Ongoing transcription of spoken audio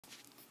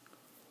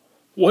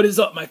What is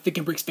up, my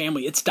Fikinbricks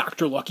family? It's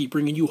Dr. Lucky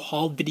bringing you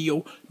haul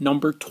video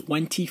number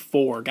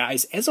 24,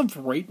 guys. As of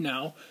right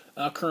now,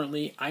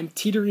 currently, I'm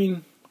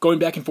teetering, going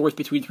back and forth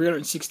between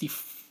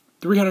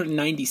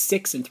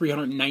 396 and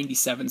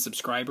 397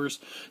 subscribers.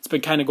 It's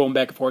been kind of going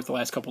back and forth the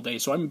last couple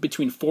days, so I'm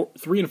between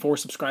 3 and 4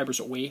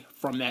 subscribers away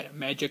from that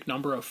magic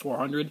number of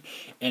 400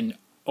 and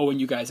owing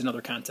you guys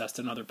another contest,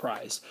 another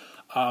prize.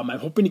 I'm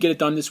hoping to get it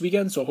done this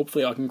weekend, so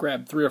hopefully I can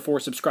grab 3 or 4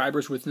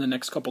 subscribers within the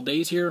next couple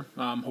days here.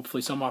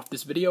 Hopefully some off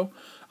this video.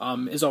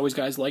 As always,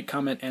 guys, like,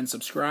 comment, and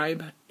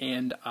subscribe.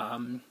 And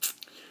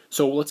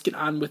so let's get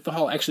on with the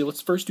haul. Actually,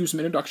 let's first do some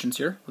introductions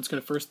here. Let's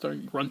first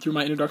run through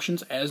my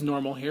introductions as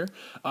normal here.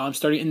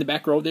 Starting in the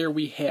back row there,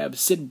 we have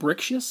Sid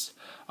Bricksius,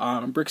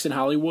 Bricks in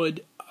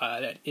Hollywood.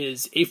 That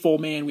is A Full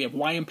Man. We have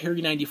YM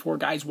Perry 94.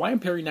 Guys,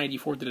 YM Perry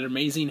 94 did an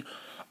amazing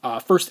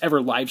first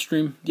ever live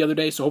stream the other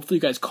day, so hopefully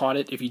you guys caught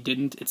it. If you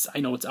didn't, I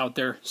know it's out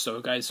there,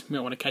 so guys, you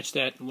might want to catch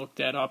that and look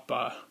that up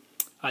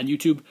on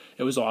YouTube.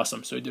 It was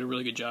awesome, so he did a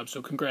really good job.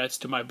 So congrats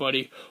to my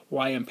buddy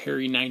YM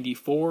Perry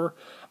 94.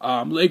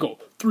 Lego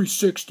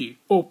 360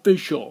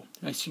 official.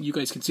 I see you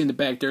guys can see in the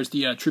back. There's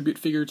the tribute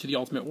figure to the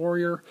Ultimate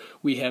Warrior.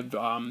 We have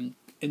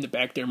in the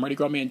back there, Mardi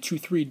Gras Man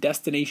 23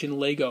 Destination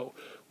Lego.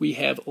 We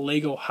have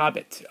Lego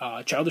Hobbit,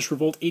 Childish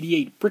Revolt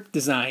 88 Brick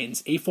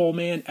Designs, A Full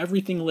Man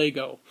Everything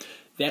Lego.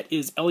 That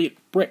is Elliot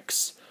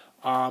Bricks.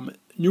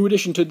 New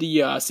addition to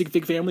the Sig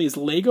Fig family is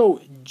Lego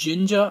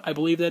Jinja, I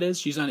believe that is.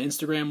 She's on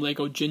Instagram,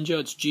 Lego Jinja.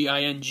 It's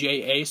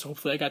G-I-N-J-A, so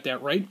hopefully I got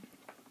that right.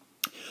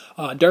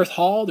 Darth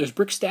Hall, there's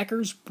Brick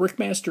Stackers,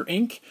 Brickmaster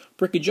Inc.,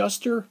 Brick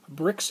Adjuster,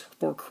 Bricks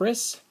for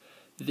Chris.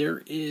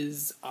 There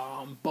is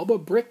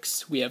Bubba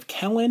Bricks. We have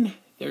Kellen.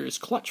 There's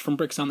Clutch from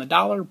Bricks on the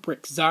Dollar,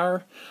 Brick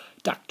Czar,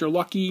 Dr.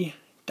 Lucky,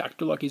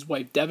 Dr. Lucky's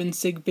wife, Devin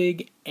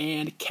Sigfig,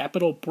 and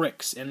Capital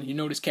Bricks. And you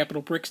notice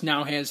Capital Bricks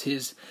now has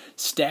his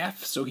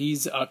staff, so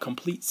he's a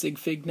complete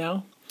Sigfig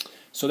now.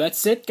 So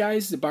that's it,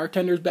 guys. The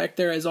bartender's back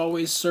there, as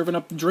always, serving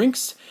up the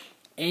drinks.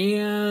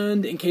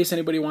 And in case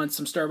anybody wants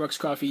some Starbucks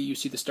coffee, you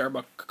see the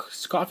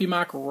Starbucks coffee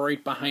mock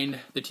right behind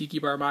the Tiki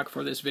Bar mock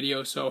for this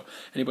video. So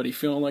anybody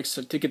feeling like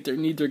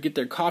to get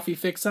their coffee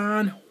fix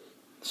on,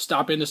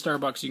 stop into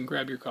Starbucks. You can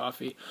grab your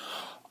coffee.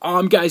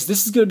 Guys,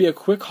 this is going to be a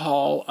quick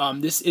haul.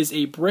 This is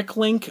a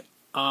Bricklink,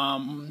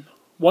 one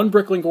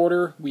Bricklink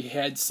order. We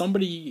had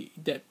somebody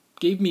that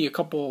gave me a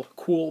couple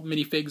cool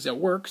minifigs at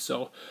work,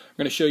 so I'm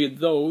going to show you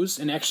those.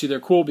 And actually, they're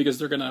cool because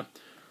they're going to,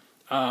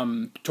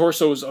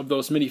 torsos of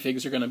those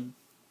minifigs are going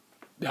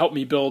to help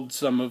me build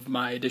some of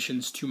my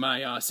additions to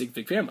my Sig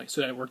Fig family.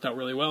 So that worked out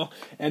really well.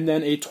 And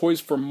then a Toys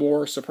for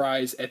More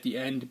surprise at the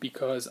end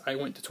because I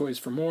went to Toys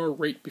for More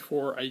right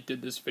before I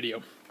did this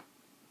video.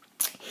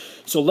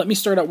 So let me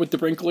start out with the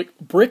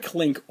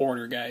Bricklink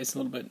order, guys. A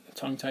little bit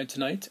tongue-tied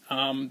tonight.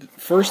 The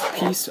first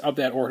piece of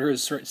that order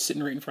is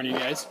sitting right in front of you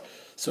guys.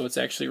 So it's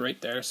actually right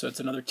there. So it's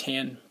another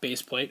tan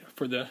base plate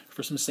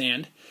for some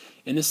sand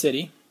in the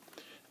city.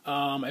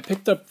 I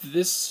picked up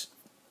this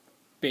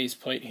base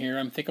plate here.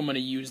 I think I'm going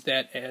to use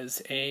that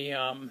as a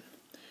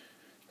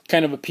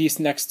kind of a piece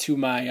next to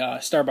my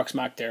Starbucks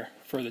mock there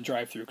for the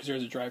drive-thru, because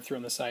there's a drive-thru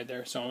on the side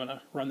there. So I'm going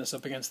to run this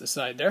up against the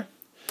side there.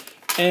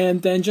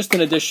 And then just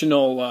an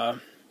additional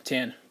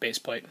tan base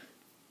plate.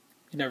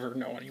 You never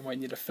know when you might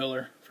need a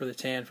filler for the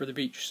tan for the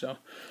beach. So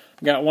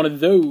I got one of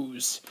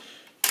those.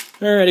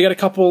 Alright, I got a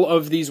couple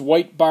of these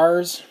white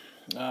bars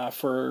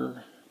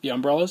for the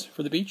umbrellas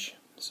for the beach.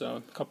 So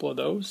a couple of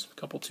those,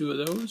 two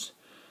of those.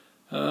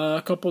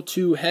 A couple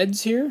 2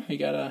 heads here. We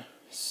got a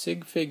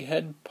Sig Fig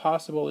head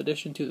possible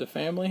addition to the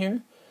family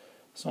here.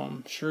 So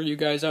I'm sure you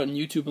guys out in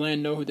YouTube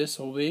land know who this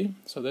will be.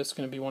 So that's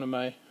going to be one of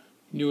my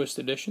newest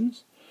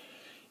additions.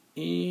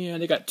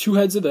 And I got 2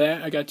 heads of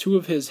that. I got 2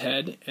 of his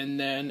head, and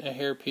then a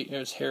hair piece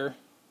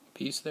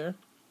there.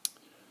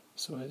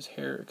 So his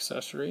hair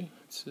accessory.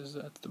 That's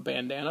the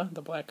bandana,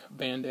 the black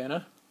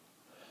bandana.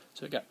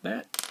 So I got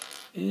that,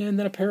 and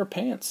then a pair of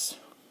pants.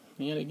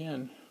 And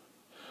again,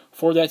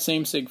 for that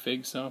same Sig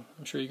Fig. So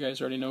I'm sure you guys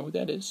already know who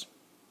that is.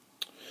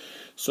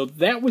 So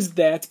that was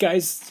that,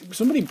 guys.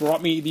 Somebody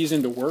brought me these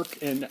into work,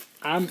 and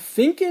I'm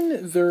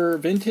thinking they're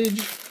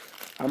vintage.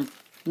 I'm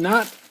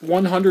not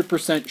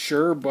 100%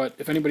 sure, but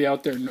if anybody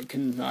out there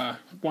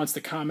wants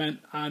to comment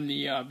on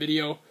the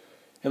video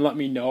and let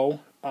me know.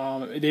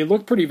 They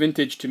look pretty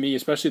vintage to me,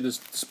 especially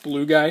this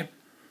blue guy.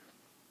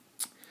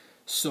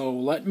 So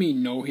let me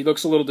know. He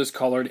looks a little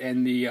discolored,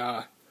 and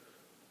the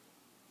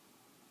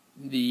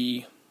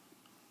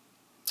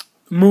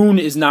moon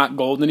is not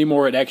gold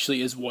anymore. It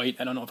actually is white.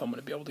 I don't know if I'm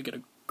going to be able to get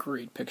a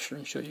great picture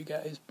and show you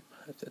guys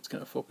if that's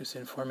going to focus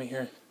in for me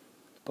here,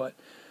 but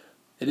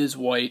it is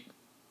white.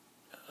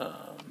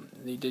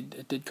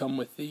 It did come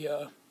with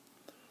the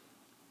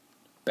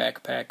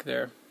backpack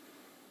there.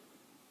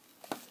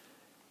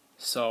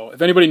 So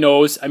if anybody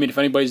knows, if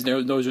anybody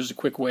knows there's a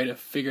quick way to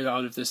figure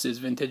out if this is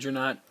vintage or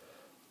not,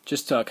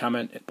 just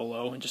comment it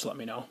below and just let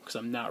me know, because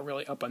I'm not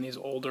really up on these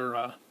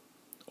older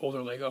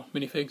Lego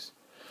minifigs.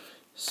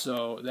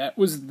 So that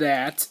was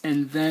that,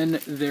 and then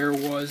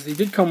they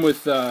did come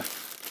with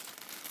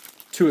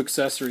 2 2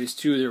 accessories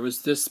too. There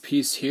was this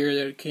piece here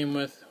that it came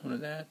with, one of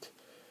that.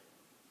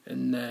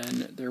 And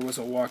then there was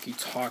a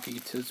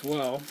walkie-talkie as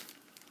well.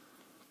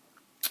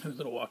 There's a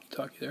little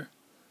walkie-talkie there.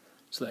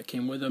 So that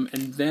came with them.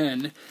 And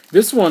then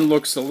this one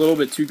looks a little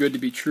bit too good to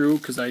be true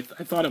because I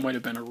thought it might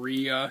have been a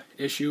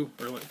reissue.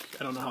 Or like,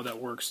 I don't know how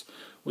that works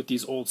with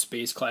these old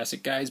Space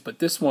Classic guys. But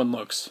this one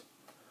it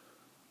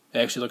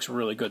actually looks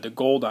really good. The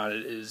gold on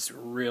it is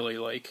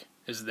really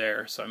is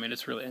there. So I mean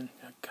it's really,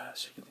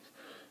 gosh,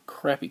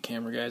 crappy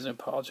camera guys. I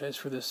apologize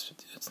for this.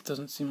 It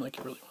doesn't seem like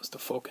it really wants to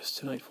focus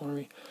tonight for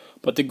me.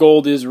 But the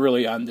gold is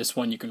really on this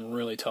one. You can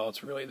really tell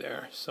it's really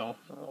there. So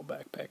a little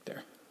back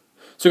there.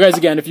 So guys,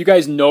 again, if you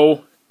guys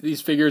know these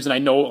figures, and I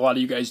know a lot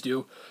of you guys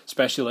do,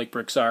 especially like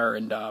Brixar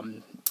and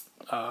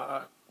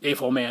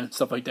Man,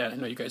 stuff like that. I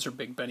know you guys are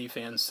big Benny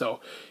fans. So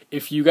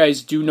if you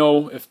guys do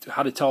know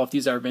how to tell if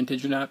these are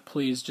vintage or not,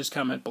 please just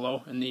comment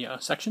below in the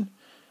section,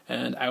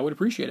 and I would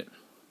appreciate it.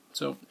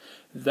 So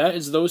that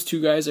is those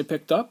 2 guys I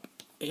picked up,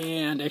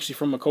 and actually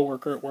from a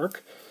coworker at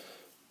work.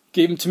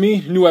 Gave them to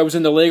me, knew I was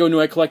into Lego,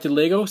 knew I collected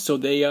Lego, so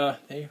they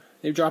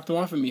dropped them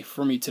off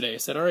for me today. I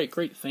said, all right,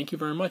 great, thank you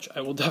very much.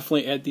 I will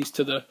definitely add these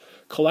to the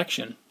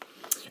collection.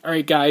 All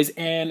right, guys,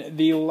 and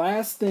the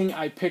last thing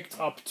I picked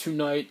up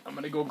tonight, I'm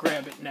going to go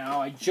grab it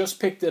now. I just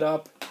picked it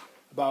up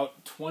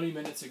about 20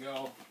 minutes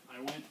ago. I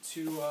went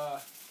to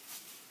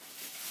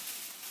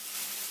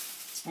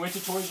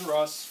Toys R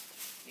Us,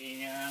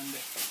 and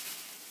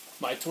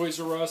my Toys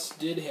R Us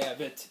did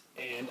have it,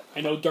 and I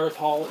know Darth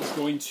Hall is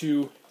going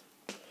to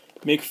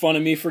make fun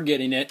of me for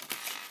getting it,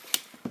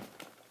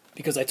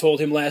 because I told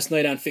him last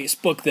night on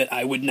Facebook that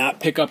I would not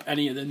pick up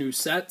any of the new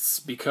sets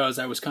because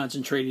I was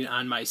concentrating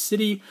on my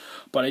city,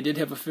 but I did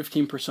have a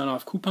 15%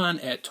 off coupon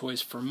at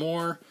Toys for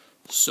More,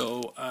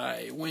 so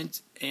I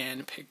went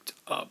and picked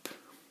up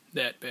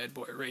that bad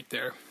boy right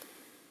there.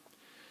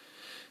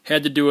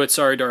 Had to do it,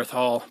 sorry Darth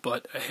Hall,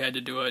 but I had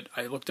to do it.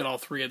 I looked at all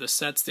 3 of the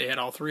sets, they had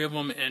all 3 of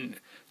them, and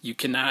you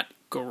cannot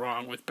go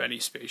wrong with Benny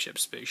Spaceship.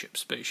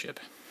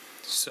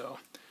 So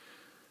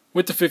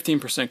with the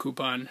 15%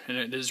 coupon, and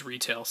it is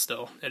retail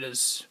still. It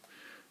is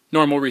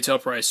normal retail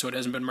price, so it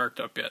hasn't been marked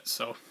up yet.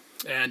 So,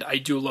 and I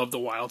do love the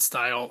wild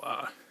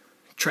style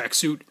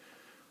tracksuit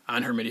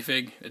on her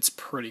minifig. It's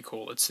pretty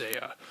cool. It's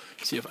a I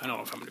don't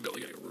know if I'm gonna be able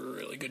to get a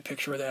really good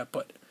picture of that,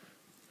 but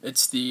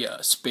it's the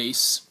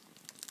space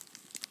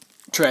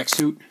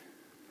tracksuit.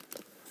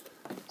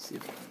 See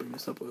if I can bring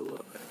this up a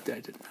little.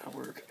 That did not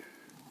work,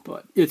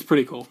 but it's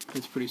pretty cool.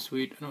 It's pretty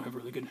sweet. I don't have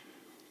really good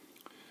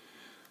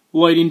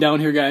lighting down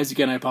here, guys.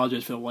 Again, I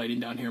apologize for the lighting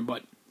down here,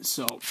 but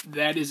so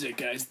that is it,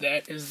 guys.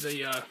 That is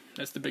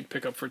that's the big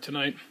pickup for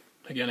tonight.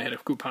 Again, I had a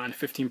coupon,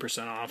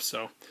 15% off,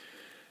 so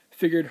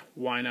figured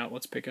why not?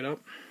 Let's pick it up.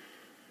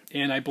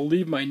 And I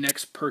believe my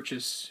next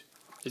purchase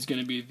is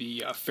going to be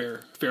the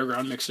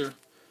Fairground Mixer,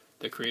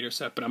 the creator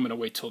set, but I'm going to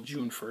wait till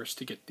June 1st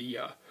to get the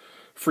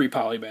free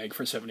poly bag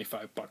for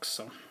 $75.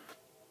 So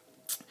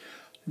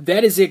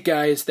that is it,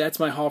 guys. That's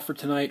my haul for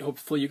tonight.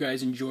 Hopefully you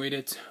guys enjoyed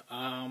it.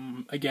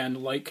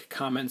 Again, like,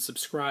 comment,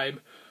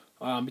 subscribe.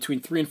 Between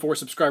 3 and 4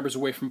 subscribers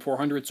away from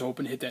 400, so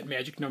hoping to hit that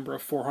magic number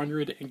of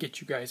 400 and get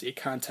you guys a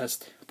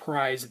contest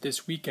prize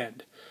this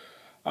weekend.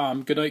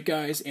 Good night,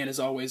 guys, and as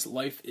always,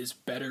 life is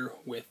better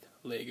with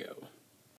Lego.